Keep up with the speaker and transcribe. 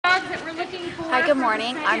Hi, good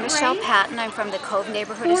morning. I'm Michelle Patton. I'm from the Cove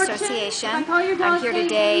Neighborhood Association. I'm here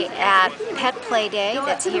today at Pet Play Day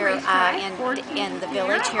that's here in the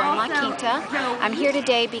village here in La Quinta. I'm here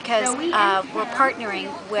today because we're partnering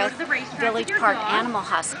with Village Park Animal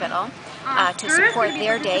Hospital to support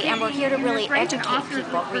their day, and we're here to really educate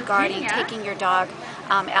people regarding taking your dog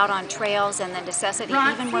out on trails and the necessity,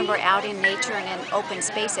 even when we're out in nature and in open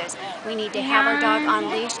spaces, we need to have our dog on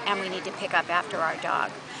leash and we need to pick up after our dog.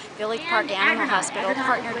 Village Park Animal Hospital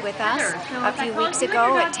partnered with us a few weeks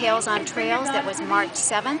ago at Tails on Trails. That was March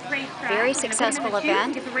 7th. Very successful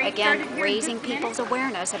event. Again, raising people's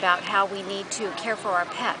awareness about how we need to care for our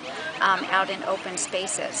pet out in open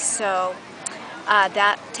spaces. So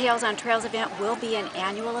that Tails on Trails event will be an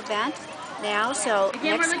annual event now, so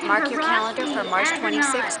mark your calendar for March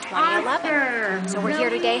 26, 2011. So we're here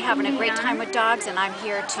today having a great time with dogs, and I'm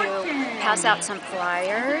here to pass out some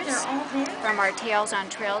flyers from our Tails on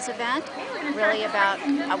Trails event, really about,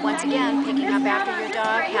 once again, picking up after your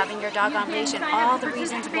dog, having your dog on leash, and all the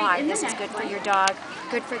reasons why this is good for your dog,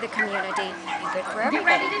 good for the community, and good for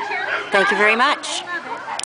everybody. Thank you very much.